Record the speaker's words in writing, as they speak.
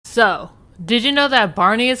So, did you know that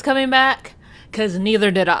Barney is coming back? Because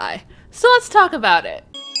neither did I. So let's talk about it.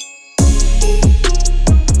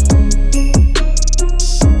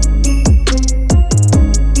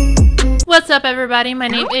 What's up everybody, my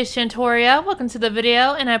name is Shantoria. Welcome to the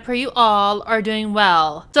video and I pray you all are doing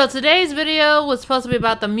well. So today's video was supposed to be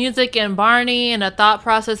about the music and Barney and the thought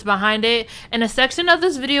process behind it. And a section of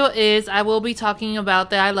this video is I will be talking about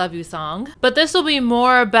the I Love You song. But this will be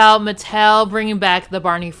more about Mattel bringing back the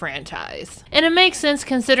Barney franchise. And it makes sense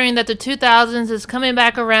considering that the 2000s is coming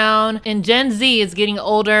back around and Gen Z is getting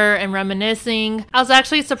older and reminiscing. I was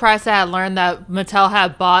actually surprised that I learned that Mattel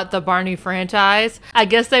had bought the Barney franchise. I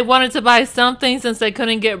guess they wanted to buy something since they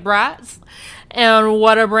couldn't get Bratz. And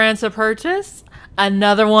what a brand to purchase?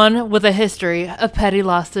 Another one with a history of petty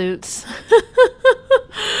lawsuits.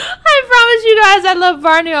 I promise you guys I love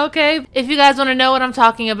Barney, okay? If you guys want to know what I'm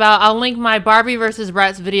talking about, I'll link my Barbie versus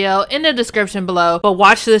Bratz video in the description below. But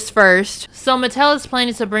watch this first. So Mattel is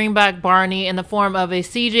planning to bring back Barney in the form of a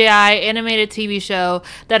CGI animated TV show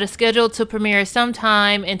that is scheduled to premiere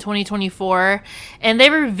sometime in 2024. And they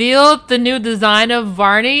revealed the new design of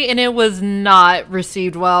Barney and it was not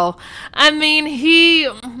received well. I mean,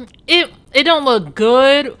 it don't look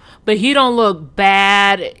good, but he don't look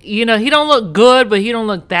bad. You know, he don't look good, but he don't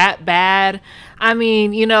look that bad. I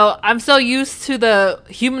mean, you know, I'm so used to the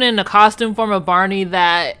human in the costume form of Barney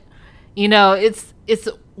that, you know, it's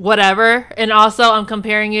whatever. And also I'm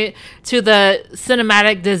comparing it to the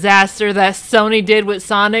cinematic disaster that Sony did with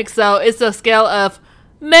Sonic. So it's a scale of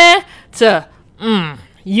meh to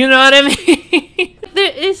you know what I mean?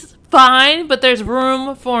 It's fine, but there's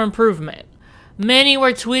room for improvement. Many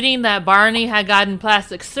were tweeting that Barney had gotten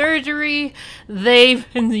plastic surgery. They've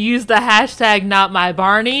used the hashtag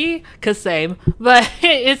 #NotMyBarney, cause same. But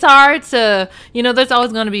it's hard to, you know, there's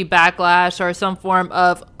always going to be backlash or some form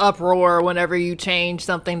of uproar whenever you change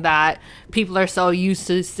something that people are so used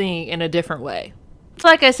to seeing in a different way.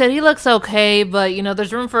 Like I said, he looks okay, but you know,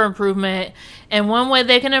 there's room for improvement. And one way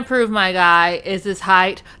they can improve my guy is his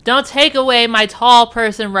height. Don't take away my tall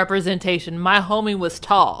person representation. My homie was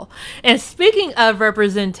tall. And speaking of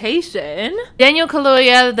representation, Daniel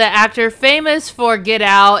Kaluuya, the actor famous for Get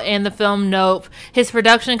Out and the film Nope, his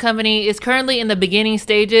production company is currently in the beginning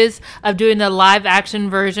stages of doing the live action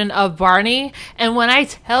version of Barney. And when I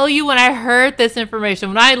tell you, when I heard this information,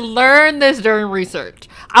 when I learned this during research,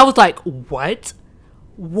 I was like, what?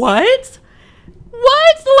 What?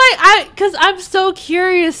 Because I'm so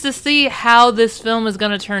curious to see how this film is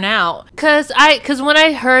going to turn out. Because when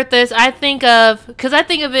I heard this, I think of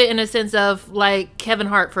it in a sense of like Kevin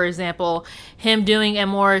Hart, for example, him doing a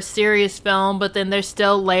more serious film, but then there's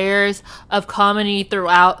still layers of comedy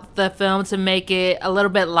throughout the film to make it a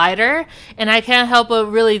little bit lighter. And I can't help but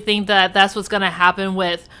really think that that's what's going to happen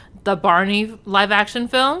with the Barney live action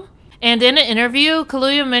film. And in an interview,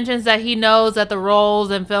 Kaluuya mentions that he knows that the roles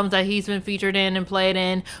and films that he's been featured in and played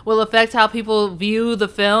in will affect how people view the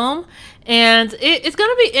film. And it's going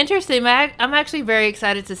to be interesting. I'm actually very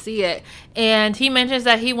excited to see it. And he mentions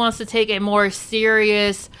that he wants to take a more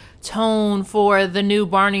serious tone for the new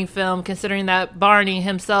Barney film, considering that Barney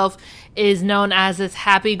himself is known as this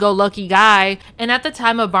happy-go-lucky guy. And at the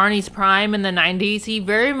time of Barney's prime in the 90s, he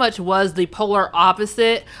very much was the polar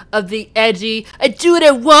opposite of the edgy, I do what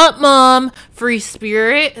I want, mom, free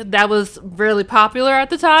spirit that was really popular at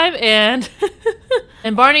the time. And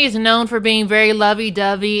and Barney is known for being very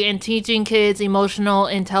lovey-dovey and teaching kids emotional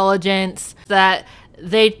intelligence that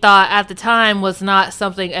they thought at the time was not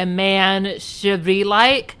something a man should be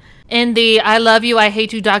like. In the I Love You, I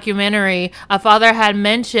Hate You documentary, a father had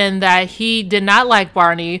mentioned that he did not like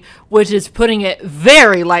Barney, which is putting it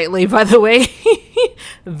very lightly, by the way,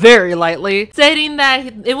 very lightly, stating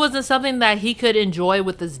that it wasn't something that he could enjoy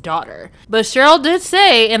with his daughter. But Cheryl did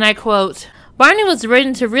say, and I quote, Barney was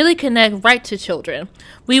written to really connect right to children.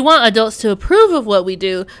 We want adults to approve of what we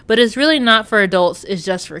do, but it's really not for adults, it's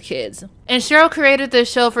just for kids. And Cheryl created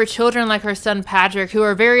this show for children like her son Patrick, who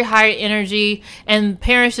are very high energy, and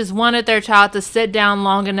parents just wanted their child to sit down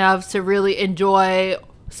long enough to really enjoy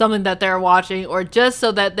something that they're watching, or just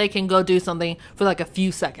so that they can go do something for like a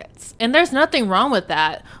few seconds. And there's nothing wrong with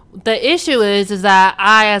that. The issue is that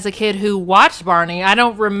I, as a kid who watched Barney, I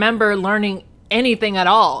don't remember learning anything at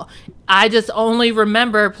all. I just only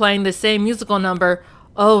remember playing the same musical number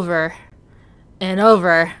over and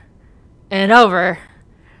over and over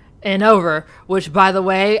and over, which, by the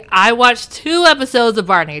way, I watched 2 episodes of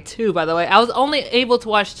Barney. 2, by the way. I was only able to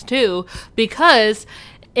watch 2 because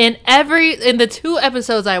in the 2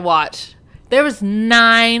 episodes I watched, there was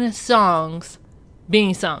 9 songs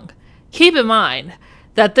being sung. Keep in mind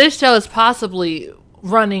that this show is possibly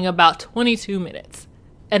running about 22 minutes.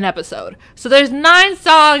 an episode. So there's 9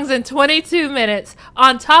 songs in 22 minutes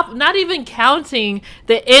on top, not even counting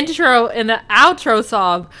the intro and the outro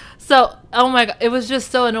song. So, oh my God, it was just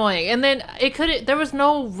so annoying. And then there was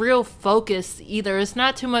no real focus either. It's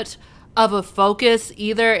not too much of a focus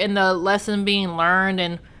either in the lesson being learned.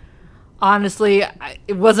 And honestly,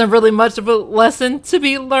 it wasn't really much of a lesson to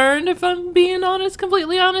be learned, if I'm being honest,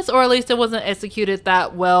 completely honest, or at least it wasn't executed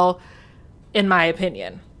that well, in my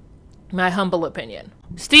opinion, my humble opinion.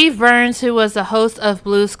 Steve Burns, who was the host of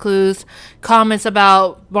Blue's Clues, comments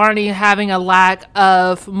about Barney having a lack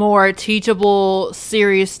of more teachable,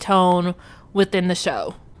 serious tone within the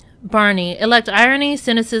show. Barney, elect irony,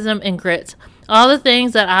 cynicism, and grit. All the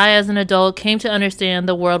things that I, as an adult, came to understand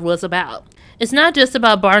the world was about. It's not just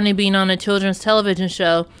about Barney being on a children's television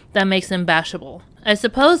show that makes him bashable. I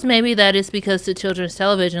suppose maybe that is because the children's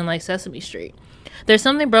television, like Sesame Street. There's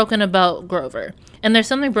something broken about Grover, and there's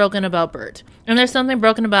something broken about Bert, and there's something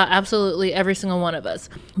broken about absolutely every single one of us,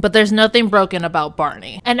 but there's nothing broken about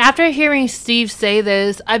Barney. And after hearing Steve say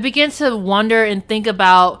this, I begin to wonder and think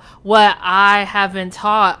about what I have been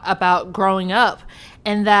taught about growing up,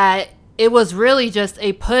 and that it was really just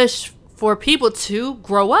a push for people to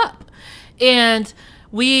grow up. And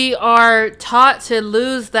we are taught to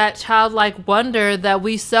lose that childlike wonder that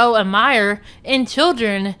we so admire in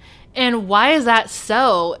children. And why is that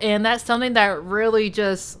so? And that's something that really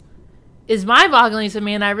just is mind-boggling to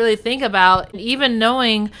me, and I really think about. Even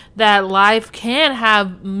knowing that life can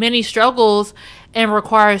have many struggles and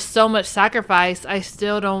requires so much sacrifice, I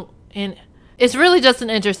still don't. And it's really just an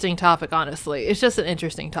interesting topic, honestly. It's just an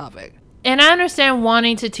interesting topic. And I understand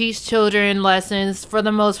wanting to teach children lessons, for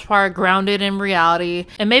the most part grounded in reality.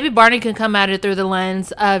 And maybe Barney can come at it through the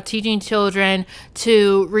lens of teaching children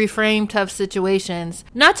to reframe tough situations.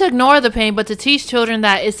 Not to ignore the pain, but to teach children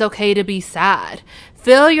that it's okay to be sad.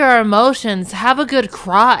 Feel your emotions, have a good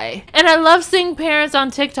cry. And I love seeing parents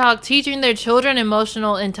on TikTok teaching their children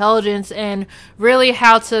emotional intelligence and really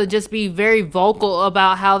how to just be very vocal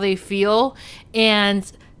about how they feel,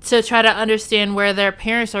 and to try to understand where their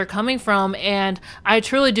parents are coming from. And I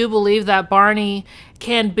truly do believe that Barney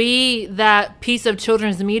can be that piece of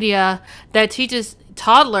children's media that teaches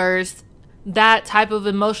toddlers that type of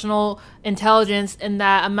emotional intelligence and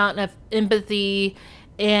that amount of empathy,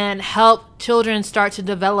 and help children start to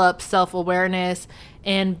develop self-awareness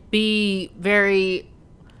and be very,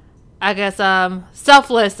 I guess,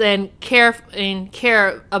 selfless and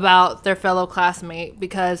care about their fellow classmate,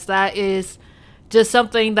 because that is just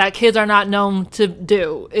something that kids are not known to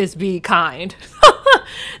do, is be kind.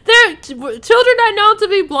 Children are known to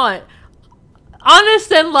be blunt,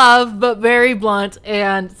 honest in love, but very blunt,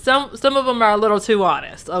 and some of them are a little too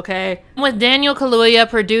honest, okay? With Daniel Kaluuya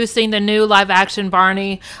producing the new live-action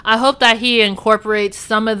Barney, I hope that he incorporates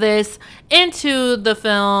some of this into the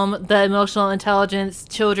film, the emotional intelligence,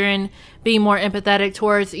 children being more empathetic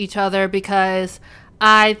towards each other, because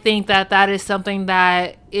I think that that is something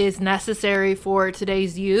that is necessary for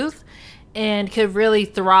today's youth and could really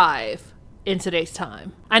thrive in today's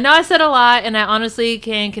time. I know I said a lot, and I honestly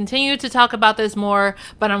can continue to talk about this more,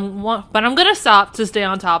 but I'm gonna stop to stay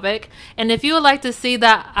on topic. And if you would like to see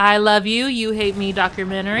that I Love You, You Hate Me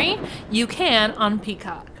documentary, you can on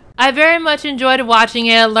Peacock. I very much enjoyed watching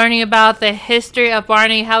it, learning about the history of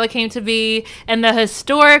Barney, how it came to be, and the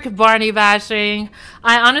historic Barney bashing.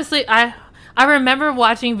 I remember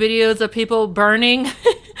watching videos of people burning.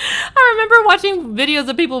 I remember watching videos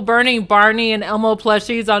of people burning Barney and Elmo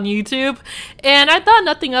plushies on YouTube, and I thought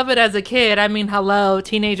nothing of it as a kid. I mean, hello,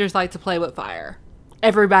 teenagers like to play with fire.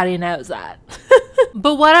 Everybody knows that.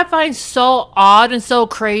 But what I find so odd and so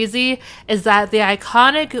crazy is that the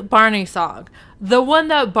iconic Barney song, the one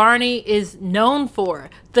that Barney is known for,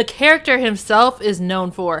 the character himself is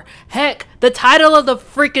known for, heck, the title of the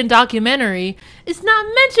freaking documentary, is not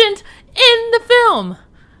mentioned in the film.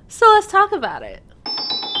 So let's talk about it.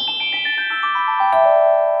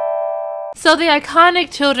 So the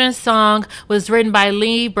iconic children's song was written by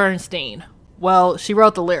Lee Bernstein. Well, she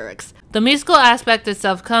wrote the lyrics. The musical aspect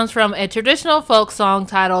itself comes from a traditional folk song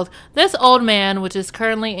titled This Old Man, which is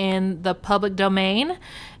currently in the public domain.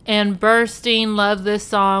 And Bernstein loved this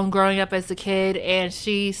song growing up as a kid, and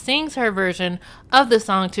she sings her version of the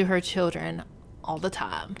song to her children all the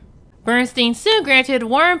time. Bernstein soon granted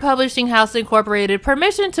Warren Publishing House Incorporated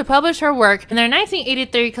permission to publish her work in their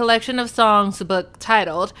 1983 collection of songs book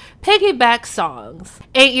titled Piggyback Songs.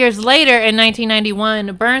 8 years later, in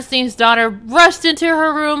 1991, Bernstein's daughter rushed into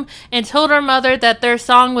her room and told her mother that their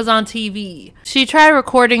song was on TV. She tried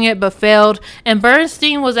recording it but failed, and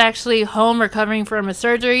Bernstein was actually home recovering from a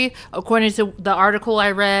surgery, according to the article I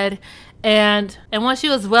read. And when she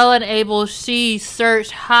was well and able, she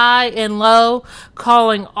searched high and low,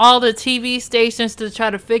 calling all the TV stations to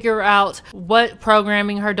try to figure out what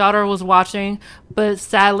programming her daughter was watching, but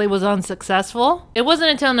sadly was unsuccessful. It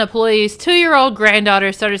wasn't until an employee's 2-year-old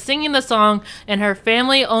granddaughter started singing the song in her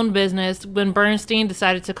family-owned business when Bernstein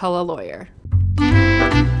decided to call a lawyer.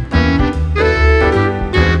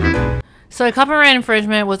 So a copyright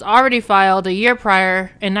infringement was already filed a year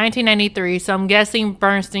prior in 1993, so I'm guessing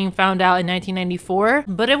Bernstein found out in 1994.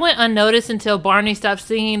 But it went unnoticed until Barney stopped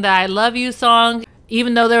singing the I Love You song,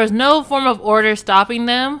 even though there was no form of order stopping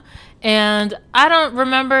them. And I don't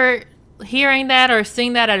remember hearing that or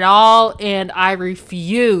seeing that at all, and I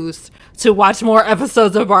refused to watch more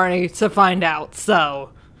episodes of Barney to find out.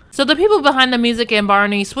 So the people behind the music in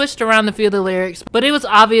Barney switched around a few of the lyrics, but it was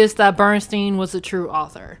obvious that Bernstein was the true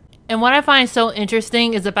author. And what I find so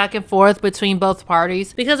interesting is the back and forth between both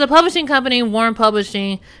parties, because the publishing company, Warren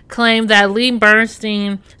Publishing, claimed that Lee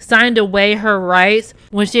Bernstein signed away her rights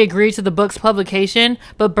when she agreed to the book's publication,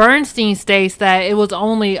 but Bernstein states that it was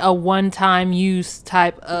only a one-time use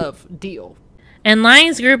type of deal. And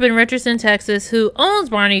Lions Group in Richardson, Texas, who owns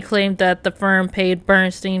Barney, claimed that the firm paid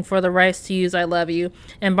Bernstein for the rights to use I Love You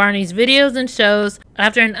and Barney's videos and shows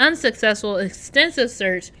after an unsuccessful extensive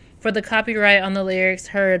search for the copyright on the lyrics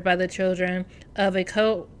heard by the children of a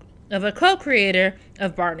co-creator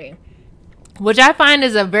of Barney, which I find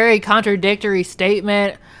is a very contradictory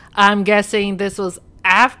statement. I'm guessing this was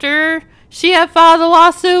after she had filed the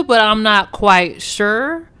lawsuit, but I'm not quite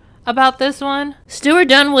sure about this one. Stuart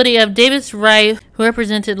Dunwoody of Davis Wright, who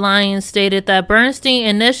represented Lions, stated that Bernstein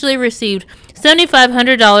initially received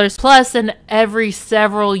 $7,500 plus an every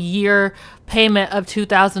several year payment of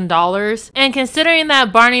 $2,000. And considering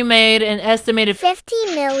that Barney made an estimated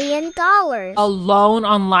 $50 million alone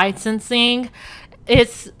on licensing,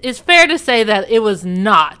 it's fair to say that it was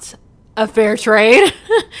not a fair trade.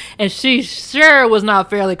 And she sure was not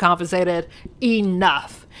fairly compensated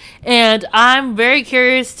enough. And I'm very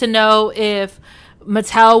curious to know if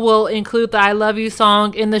Mattel will include the I Love You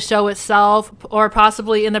song in the show itself, or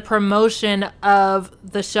possibly in the promotion of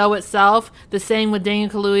the show itself. The same with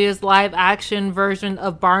Daniel Kaluuya's live action version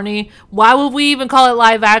of Barney. Why would we even call it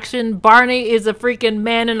live action? Barney is a freaking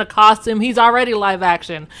man in a costume. He's already live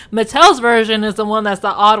action. Mattel's version is the one that's the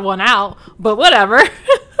odd one out, but whatever.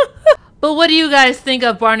 But what do you guys think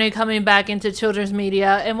of Barney coming back into children's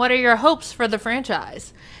media, and what are your hopes for the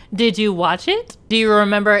franchise? Did you watch it? Do you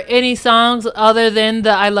remember any songs other than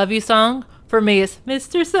the I Love You song? For me, it's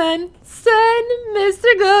Mr. Sun, Sun, Mr.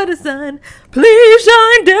 Good Sun, please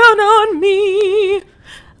shine down on me.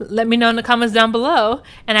 Let me know in the comments down below.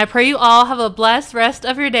 And I pray you all have a blessed rest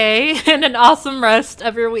of your day and an awesome rest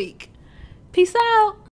of your week. Peace out.